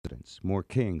presidents, more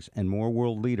kings, and more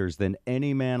world leaders than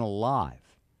any man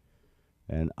alive.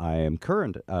 And I am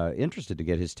interested to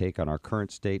get his take on our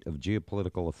current state of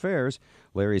geopolitical affairs.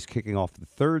 Larry's kicking off the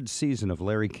third season of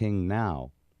Larry King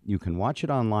Now. You can watch it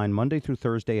online Monday through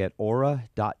Thursday at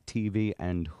Aura.tv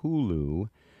and Hulu.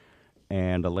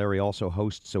 And Larry also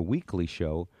hosts a weekly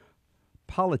show,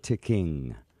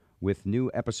 Politicking, with new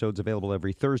episodes available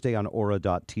every Thursday on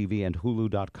Aura.tv and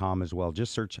Hulu.com as well.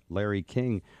 Just search Larry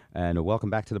King. And welcome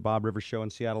back to the Bob Rivers Show in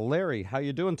Seattle. Larry, how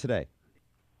you doing today?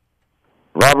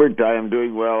 Robert, I am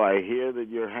doing well. I hear that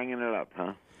you're hanging it up,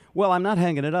 huh? Well, I'm not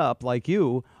hanging it up like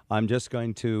you. I'm just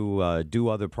going to do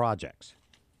other projects.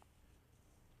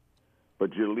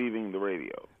 But you're leaving the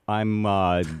radio. I'm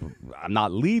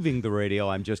not leaving the radio.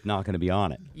 I'm just not going to be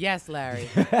on it. Yes, Larry.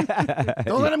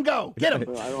 Don't let him go. Get him.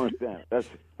 I don't understand.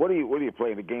 What are you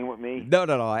playing a game with me? No.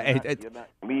 You're not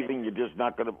leaving. You're just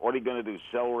not going to. What are you going to do?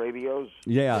 Sell radios?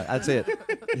 Yeah, that's it.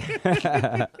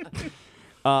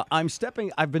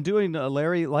 I've been doing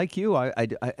Larry like you.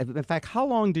 In fact, how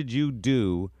long did you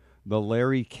do the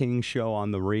Larry King Show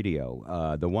on the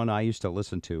radio? The one I used to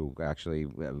listen to actually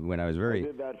when I was I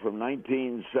did that from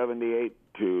 1978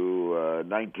 to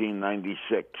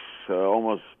 1996,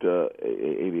 almost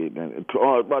 88,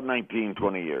 about 19,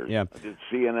 20 years. Yeah. I did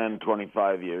CNN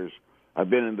 25 years. I've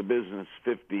been in the business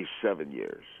 57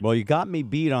 years. Well, you got me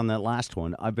beat on that last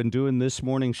one. I've been doing this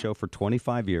morning show for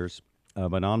 25 years.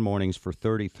 I've been on mornings for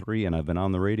 33, and I've been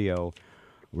on the radio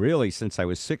really since I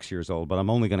was 6 years old, but I'm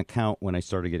only going to count when I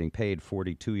started getting paid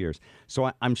 42 years.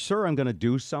 So I'm sure I'm going to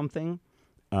do something.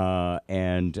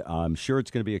 And I'm sure it's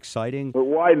going to be exciting. But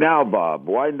why now, Bob?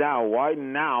 Why now? Why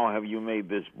now have you made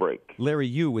this break? Larry,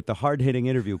 you with the hard-hitting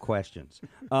interview questions.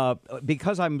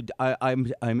 Because I'm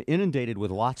inundated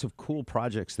with lots of cool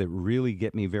projects that really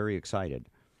get me very excited.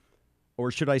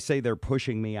 Or should I say they're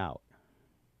pushing me out?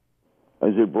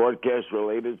 Is it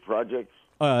broadcast-related projects?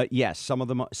 Yes, some of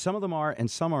them are,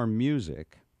 and some are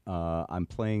music. I'm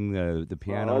playing the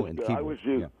piano and keyboard.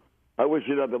 I wish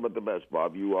you nothing but the best,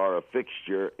 Bob. You are a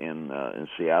fixture in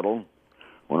Seattle,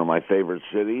 one of my favorite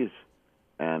cities,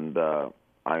 and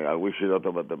I wish you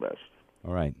nothing but the best.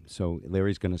 All right, so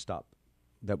Larry's going to stop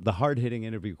the hard-hitting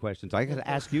interview questions. I got to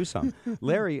ask you some.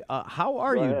 Larry, how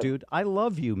are you, dude? I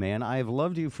love you, man. I have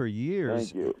loved you for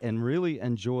years. Thank you. And really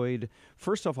enjoyed,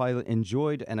 first off, I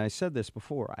enjoyed, and I said this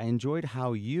before, I enjoyed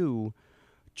how you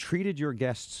treated your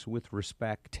guests with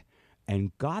respect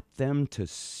and got them to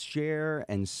share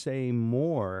and say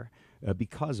more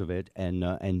because of it,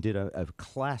 and did a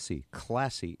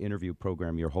classy interview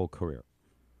program your whole career.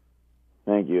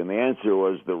 Thank you. And the answer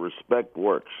was the respect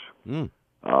works. Mm.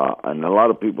 And a lot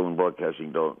of people in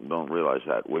broadcasting don't realize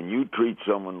that. When you treat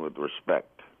someone with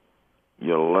respect,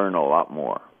 you'll learn a lot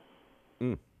more.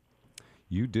 Mm.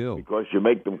 You do. Because you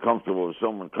make them comfortable. If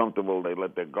someone comfortable, they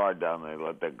let their guard down. They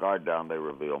let their guard down, they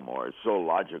reveal more. It's so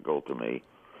logical to me.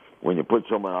 When you put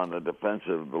someone on the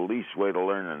defensive, the least way to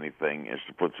learn anything is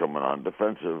to put someone on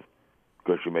defensive,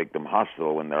 because you make them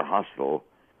hostile. When they're hostile,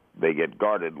 they get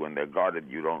guarded. When they're guarded,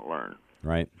 you don't learn.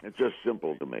 Right. It's just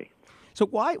simple to me. So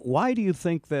why do you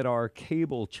think that our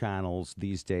cable channels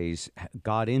these days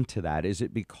got into that? Is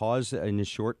it because in the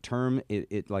short term,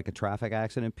 it like a traffic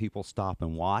accident, people stop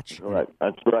and watch? Right.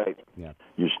 That's right. Yeah.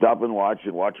 You stop and watch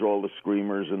all the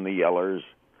screamers and the yellers,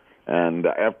 and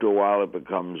after a while it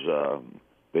becomes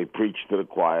they preach to the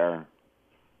choir.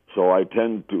 So I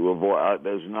tend to avoid.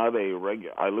 There's not a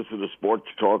regular. I listen to sports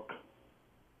talk,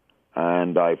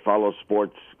 and I follow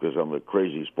sports because I'm a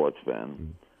crazy sports fan.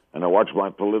 Mm-hmm. And I watch my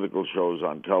political shows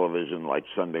on television, like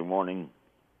Sunday Morning,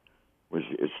 which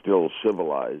is still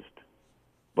civilized.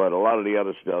 But a lot of the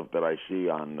other stuff that I see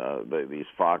on these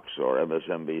Fox or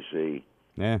MSNBC,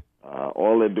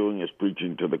 all they're doing is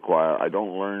preaching to the choir. I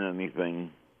don't learn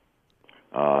anything.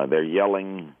 They're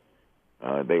yelling.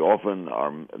 They often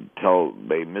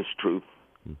they mistruth.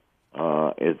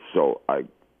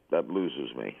 That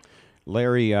loses me.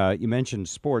 Larry, you mentioned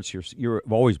sports. You've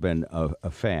always been a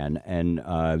fan, and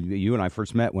you and I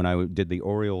first met when I did the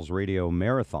Orioles radio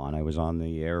marathon. I was on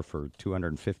the air for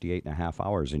 258 and a half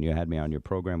hours, and you had me on your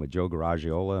program with Joe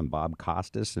Garagiola and Bob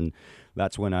Costas, and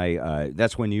that's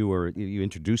when you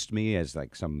introduced me as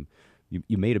like some.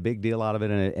 You made a big deal out of it,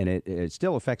 and it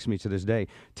still affects me to this day.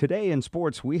 Today in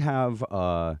sports, we have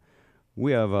a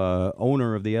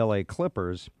owner of the L.A.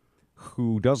 Clippers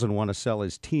who doesn't want to sell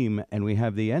his team, and we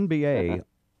have the NBA,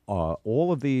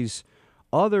 all of these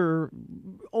other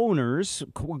owners,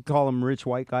 we'll call them rich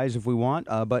white guys if we want,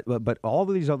 but all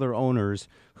of these other owners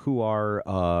who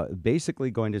are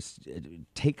basically going to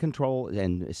take control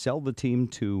and sell the team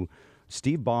to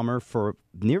Steve Ballmer for,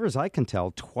 near as I can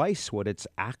tell, twice what it's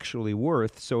actually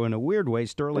worth. So in a weird way,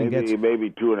 Sterling gets maybe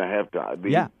 2.5 times.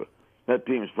 Yeah. That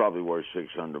team's probably worth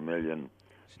 $600 million.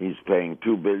 He's paying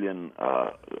 $2 billion.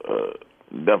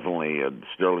 Definitely,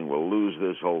 Sterling will lose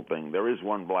this whole thing. There is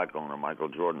one black owner, Michael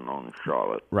Jordan, owns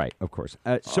Charlotte. Right, of course.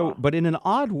 But in an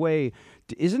odd way,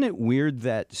 isn't it weird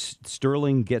that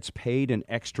Sterling gets paid an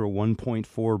extra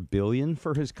 $1.4 billion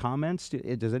for his comments?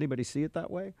 Does anybody see it that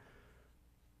way?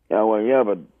 Yeah, well, yeah,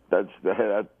 but that's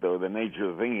the nature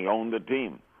of the thing. He owned the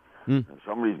team. And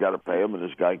somebody's got to pay him, and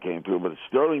this guy came to him. But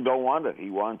Sterling don't want it. He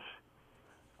wants.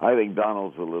 I think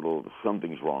Donald's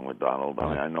something's wrong with Donald. I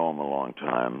mean, I know him a long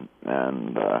time,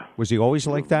 and was he always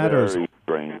like that,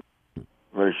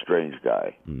 very strange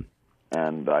guy.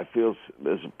 And I feel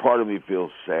there's a part of me feels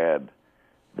sad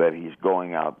that he's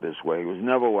going out this way. He was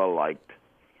never well liked.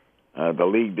 The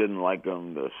league didn't like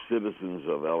him. The citizens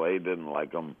of L.A. didn't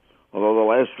like him. Although the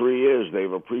last 3 years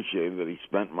they've appreciated that he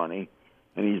spent money,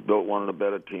 and he's built one of the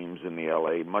better teams in the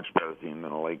L.A., much better team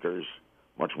than the Lakers,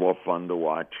 much more fun to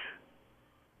watch.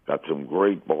 Got some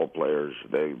great ball players.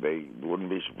 They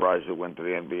wouldn't be surprised if they went to the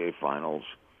NBA Finals.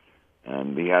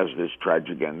 And he has this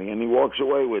tragic ending, and he walks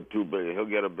away with $2 billion. He'll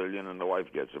get $1 billion, and the wife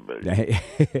gets $1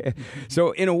 billion.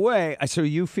 So in a way, so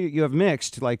you feel you have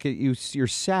mixed. Like you're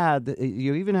sad.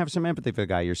 You even have some empathy for the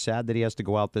guy. You're sad that he has to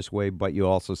go out this way, but you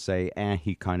also say,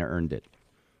 he kind of earned it.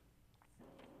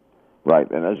 Right,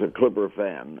 and as a Clipper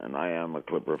fan, and I am a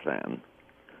Clipper fan,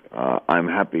 I'm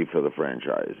happy for the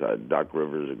franchise. Doc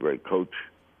Rivers is a great coach.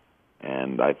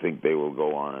 And I think they will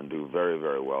go on and do very,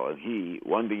 very well. And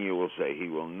one thing you will say, he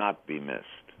will not be missed.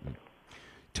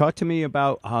 Talk to me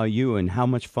about you and how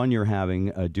much fun you're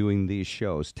having doing these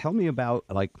shows. Tell me about,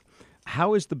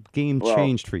 how has the game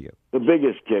changed for you? The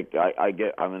biggest kick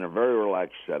I'm in a very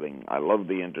relaxed setting. I love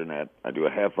the Internet. I do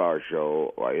a half-hour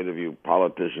show. I interview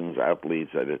politicians, athletes.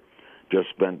 I just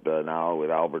spent an hour with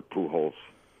Albert Pujols.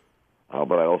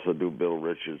 But I also do Bill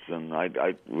Richardson.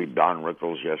 We Don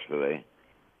Rickles yesterday.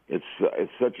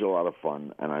 It's such a lot of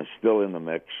fun, and I'm still in the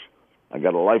mix. I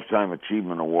got a Lifetime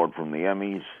Achievement Award from the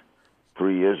Emmys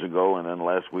 3 years ago, and then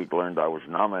last week learned I was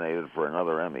nominated for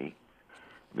another Emmy,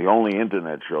 the only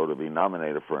Internet show to be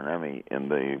nominated for an Emmy in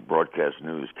the broadcast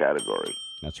news category.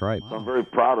 That's right. So I'm very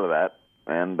proud of that,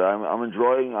 and I'm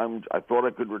enjoying. I thought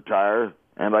I could retire,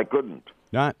 and I couldn't.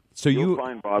 You'll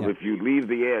find, Bob, if you leave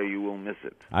the air, you will miss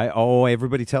it.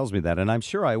 Everybody tells me that, and I'm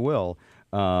sure I will.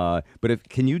 But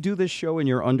can you do this show in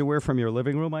your underwear from your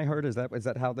living room? I heard is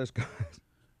that how this goes?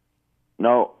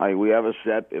 No, we have a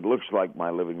set. It looks like my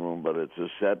living room, but it's a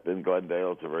set in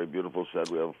Glendale. It's a very beautiful set.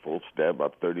 We have a full staff,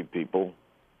 about 30 people.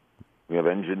 We have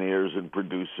engineers and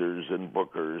producers and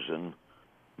bookers, and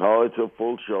it's a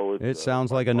full show. It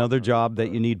sounds like another job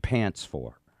that you need pants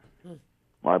for.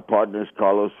 My partner is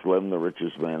Carlos Slim, the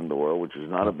richest man in the world, which is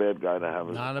not a bad guy to have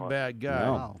as Not a bad guy.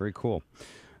 No, Wow. very cool.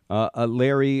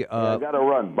 Larry, I got to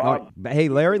run, Bob. Hey,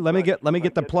 Larry, let me get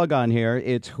the plug on here.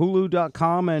 It's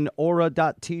Hulu.com and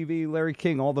Aura.tv. Larry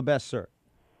King, all the best, sir.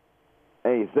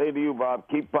 Hey, say to you, Bob,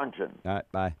 keep punching. All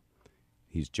right, bye.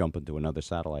 He's jumping to another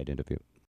satellite interview.